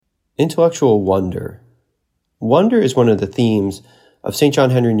Intellectual wonder. Wonder is one of the themes of St.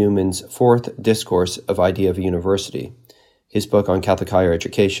 John Henry Newman's Fourth Discourse of Idea of a University, his book on Catholic higher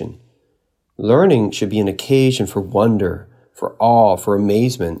education. Learning should be an occasion for wonder, for awe, for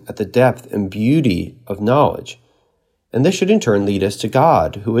amazement at the depth and beauty of knowledge. And this should in turn lead us to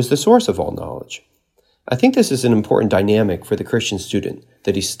God, who is the source of all knowledge. I think this is an important dynamic for the Christian student,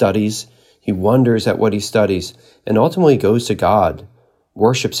 that he studies, he wonders at what he studies, and ultimately goes to God,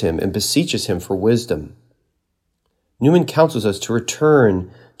 worships him, and beseeches him for wisdom. Newman counsels us to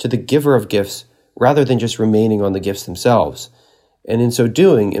return to the giver of gifts rather than just remaining on the gifts themselves. And in so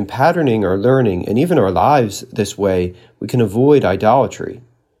doing, in patterning our learning and even our lives this way, we can avoid idolatry,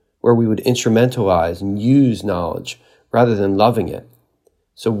 where we would instrumentalize and use knowledge rather than loving it.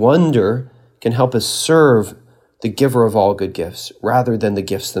 So wonder can help us serve the giver of all good gifts rather than the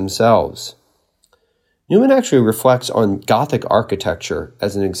gifts themselves. Newman actually reflects on Gothic architecture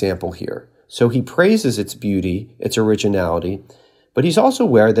as an example here. So he praises its beauty, its originality, but he's also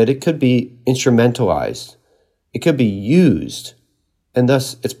aware that it could be instrumentalized, it could be used, and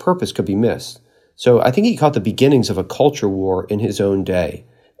thus its purpose could be missed. So I think he caught the beginnings of a culture war in his own day,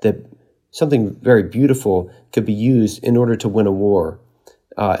 that something very beautiful could be used in order to win a war,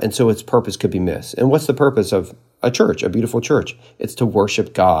 and so its purpose could be missed. And what's the purpose of a church, a beautiful church? It's to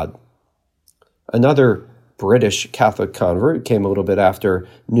worship God. Another British Catholic convert came a little bit after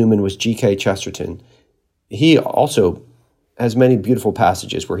Newman was G.K. Chesterton. He also has many beautiful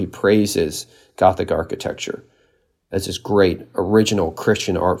passages where he praises Gothic architecture as this great original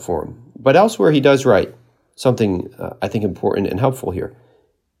Christian art form. But elsewhere he does write something I think important and helpful here.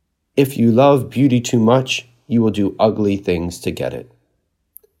 If you love beauty too much, you will do ugly things to get it.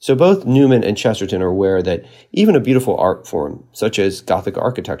 So both Newman and Chesterton are aware that even a beautiful art form, such as Gothic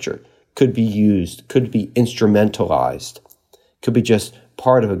architecture, could be used, could be instrumentalized, could be just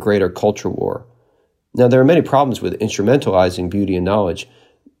part of a greater culture war. Now, there are many problems with instrumentalizing beauty and knowledge,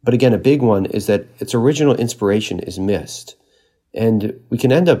 but again, a big one is that its original inspiration is missed, and we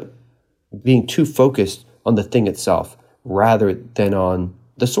can end up being too focused on the thing itself rather than on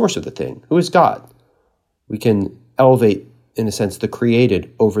the source of the thing, who is God. We can elevate, in a sense, the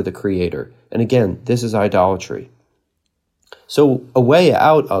created over the creator, and again, this is idolatry. So a way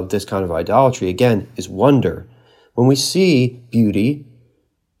out of this kind of idolatry, again, is wonder. When we see beauty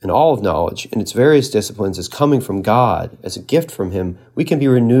and all of knowledge in its various disciplines as coming from God, as a gift from him, we can be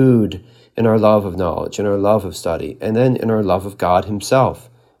renewed in our love of knowledge, in our love of study, and then in our love of God himself.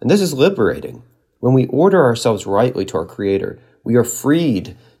 And this is liberating. When we order ourselves rightly to our Creator, we are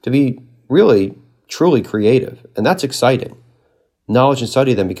freed to be really, truly creative, and that's exciting. Knowledge and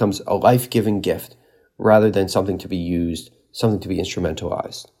study then becomes a life-giving gift rather than something to be used, something to be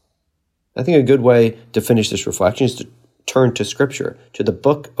instrumentalized. I think a good way to finish this reflection is to turn to Scripture, to the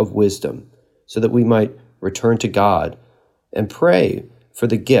book of wisdom, so that we might return to God and pray for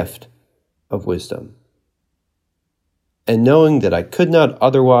the gift of wisdom. And knowing that I could not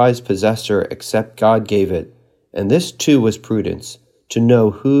otherwise possess her except God gave it, and this too was prudence, to know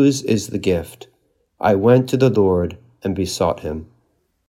whose is the gift, I went to the Lord and besought him.